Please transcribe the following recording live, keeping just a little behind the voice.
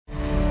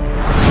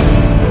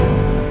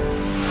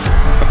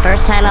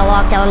first time I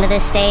walked onto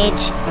this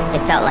stage,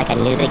 it felt like a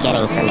new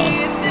beginning for me.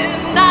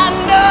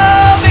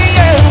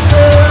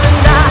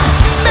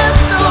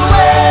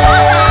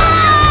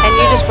 And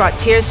you just brought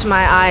tears to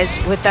my eyes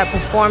with that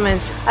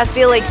performance. I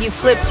feel like you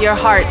flipped your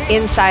heart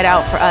inside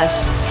out for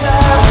us.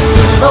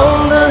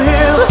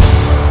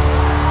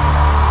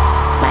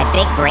 My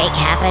big break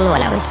happened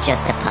when I was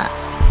just a pup,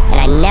 and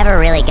I never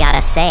really got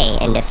a say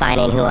in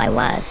defining who I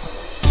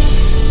was.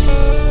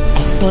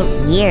 I spent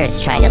years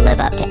trying to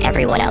live up to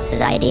everyone else's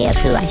idea of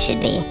who I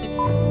should be.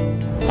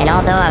 And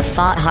although I've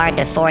fought hard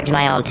to forge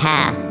my own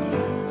path,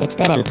 it's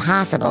been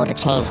impossible to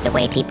change the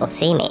way people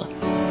see me.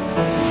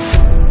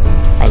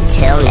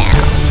 Until now.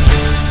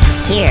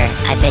 Here,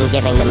 I've been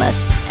given the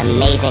most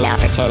amazing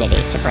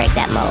opportunity to break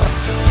that mold.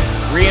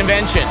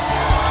 Reinvention.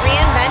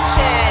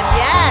 Reinvention,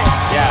 yes.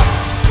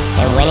 Yeah.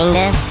 And winning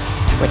this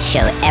would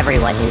show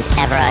everyone who's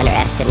ever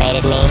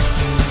underestimated me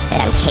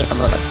that I'm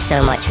capable of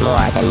so much more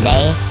than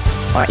they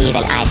or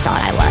even I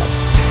thought I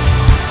was.